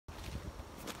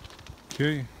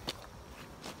Okay.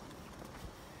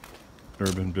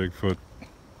 Urban Bigfoot.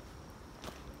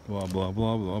 Blah, blah,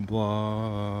 blah, blah,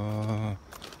 blah.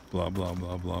 Blah, blah,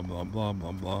 blah, blah, blah, blah,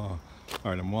 blah, blah.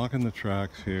 Alright, I'm walking the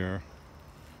tracks here.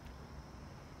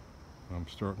 I'm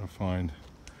starting to find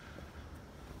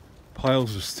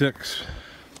piles of sticks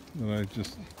that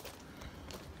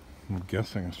I'm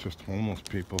guessing it's just homeless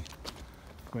people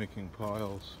making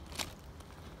piles.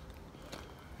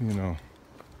 You know,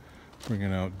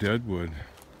 bringing out dead wood.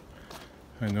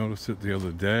 I noticed it the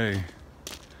other day.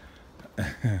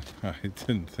 I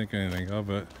didn't think anything of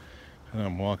it. And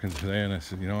I'm walking today and I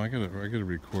said, you know, I gotta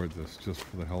record this just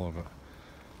for the hell of it.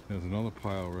 There's another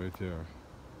pile right there.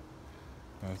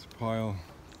 That's a pile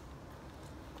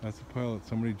that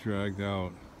somebody dragged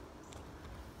out.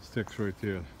 Sticks right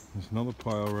there. There's another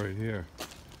pile right here.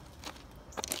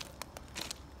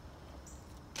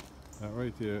 That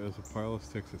right there is a pile of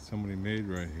sticks that somebody made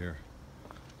right here.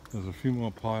 There's a few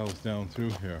more piles down through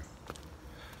here.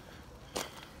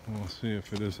 We'll see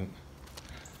if it isn't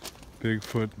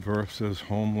Bigfoot versus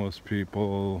homeless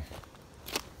people.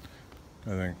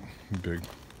 I think big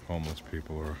homeless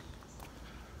people are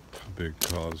a big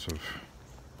cause of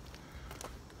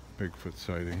Bigfoot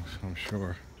sightings, I'm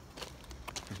sure.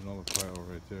 There's another pile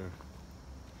right there.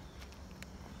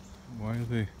 Why are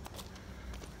they?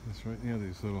 It's right near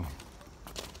these little.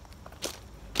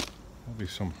 There'll be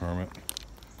some hermit.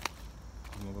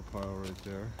 Another pile right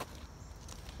there.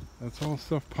 That's all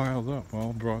stuff piled up,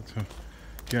 all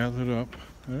gathered up.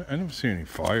 I never see any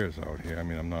fires out here. I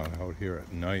mean, I'm not out here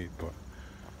at night, but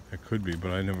it could be, but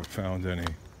I never found any.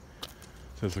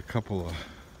 There's a couple of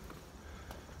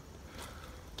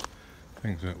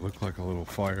things that look like a little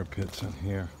fire pits in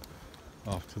here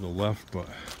off to the left, but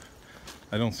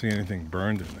I don't see anything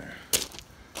burned in there.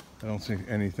 I don't see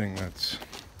anything that's,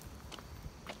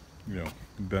 you know,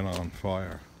 been on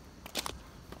fire.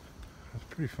 That's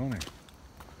pretty funny.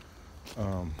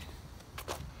 I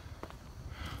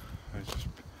just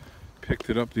picked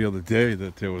it up the other day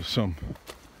that there was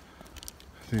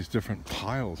these different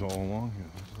piles all along here.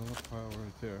 There's another pile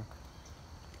right there.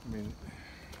 I mean,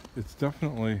 it's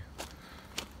definitely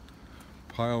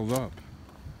piled up.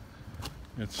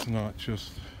 It's not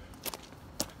just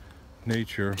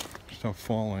nature, stuff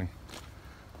falling,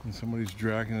 and somebody's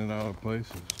dragging it out of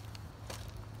places.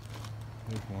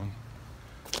 There's one.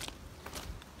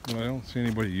 But I don't see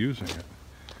anybody using it.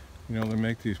 You know, they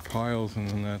make these piles and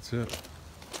then that's it.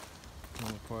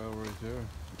 Another pile right there.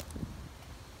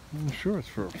 I'm sure it's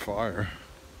for a fire.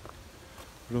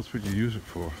 What else would you use it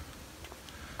for?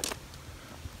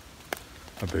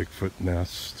 A Bigfoot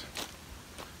nest.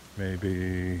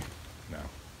 Maybe. No.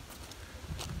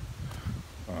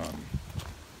 I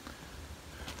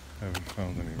haven't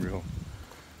found any real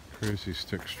crazy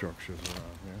stick structures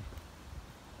around here.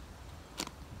 There's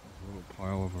a little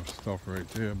pile of our stuff right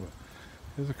there, but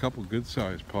there's a couple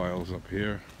good-sized piles up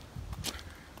here.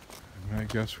 My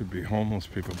guess would be homeless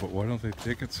people, but why don't they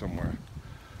take it somewhere?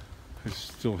 It's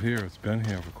still here. It's been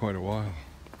here for quite a while.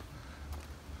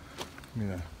 I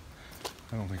mean,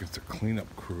 I don't think it's a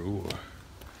cleanup crew or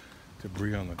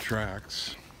debris on the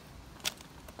tracks.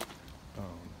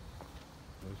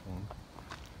 There's one.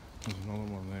 There's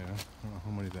another one there. I don't know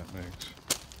how many that makes.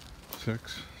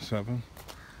 6, 7.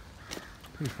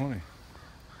 Pretty funny.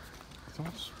 It's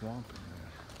all swamp in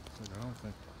there. It's like I don't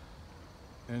think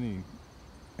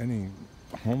any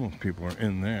homeless people are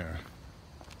in there.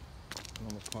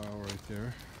 Another pile right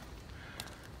there.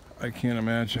 I can't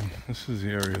imagine. This is the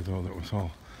area though that was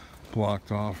all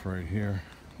blocked off right here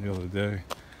the other day.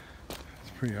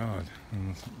 It's pretty odd.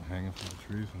 And it's hanging from the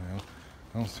trees now.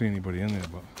 I don't see anybody in there,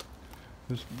 but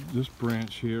this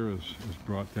branch here is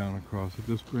brought down across it.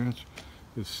 This branch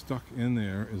is stuck in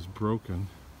there, is broken.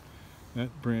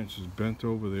 That branch is bent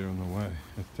over there in the way.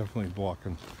 It's definitely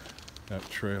blocking that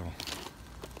trail.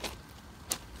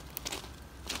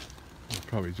 It's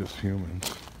probably just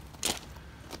humans.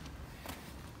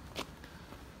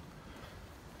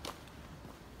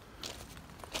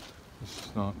 This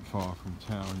is not far from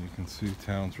town. You can see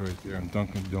town's right there, and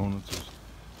Dunkin' Donuts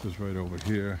is right over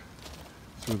here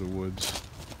through the woods.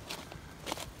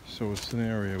 So it's an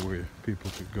area where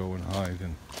people could go and hide,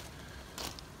 and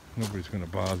nobody's going to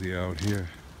bother you out here.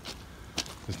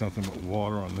 There's nothing but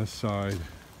water on this side.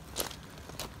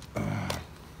 The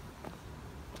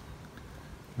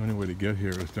only way to get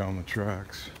here is down the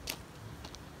tracks.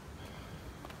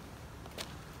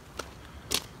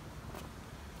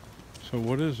 So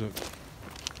what is it?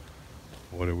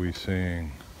 What are we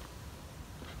seeing?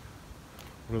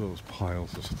 What are those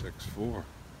piles of sticks for?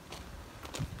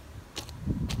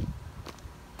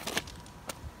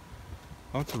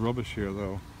 Lots of rubbish here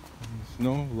though. There's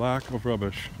no lack of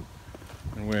rubbish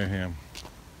in Wareham.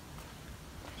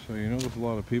 So you know there's a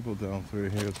lot of people down through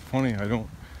here. It's funny,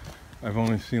 I've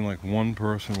only seen like one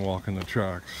person walking the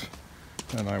tracks,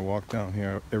 and I walk down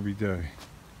here every day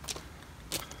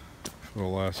for the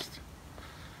last,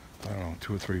 I don't know,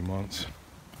 2 or 3 months.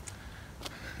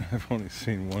 I've only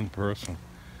seen one person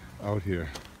out here.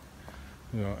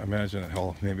 You know, imagine it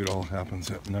all, maybe it all happens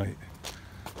at night.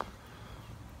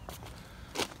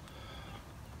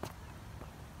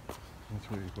 That's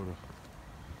where you go to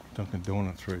Dunkin'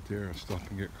 Donuts right there and stop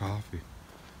and get coffee.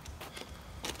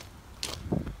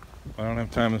 I don't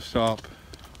have time to stop.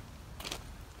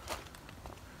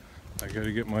 I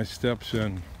gotta get my steps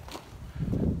in.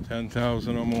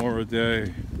 10,000 or more a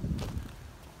day.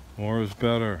 More is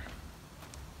better.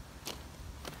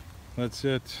 That's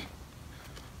it.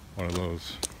 What are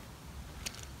those?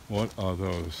 What are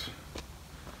those?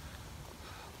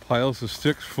 Piles of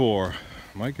sticks for?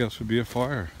 My guess would be a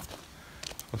fire.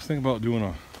 I was thinking about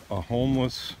doing a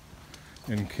homeless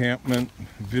encampment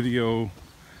video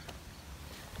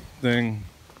thing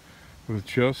with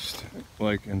just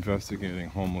like investigating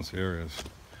homeless areas.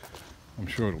 I'm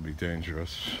sure it'll be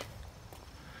dangerous,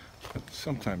 but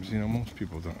sometimes, you know, most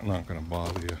people are not going to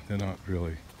bother you. They're not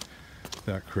really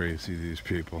that crazy, these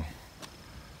people,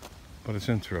 but it's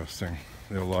interesting,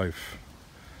 their life.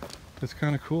 It's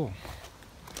kind of cool.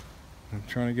 They're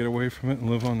trying to get away from it and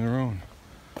live on their own.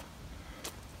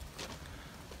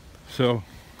 So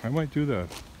I might do that.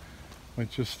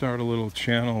 Might just start a little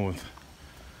channel with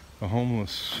the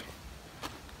homeless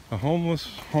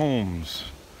homes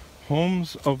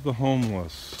of the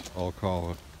homeless, I'll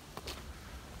call it.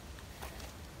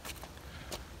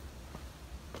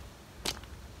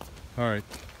 All right,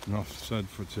 enough said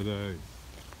for today.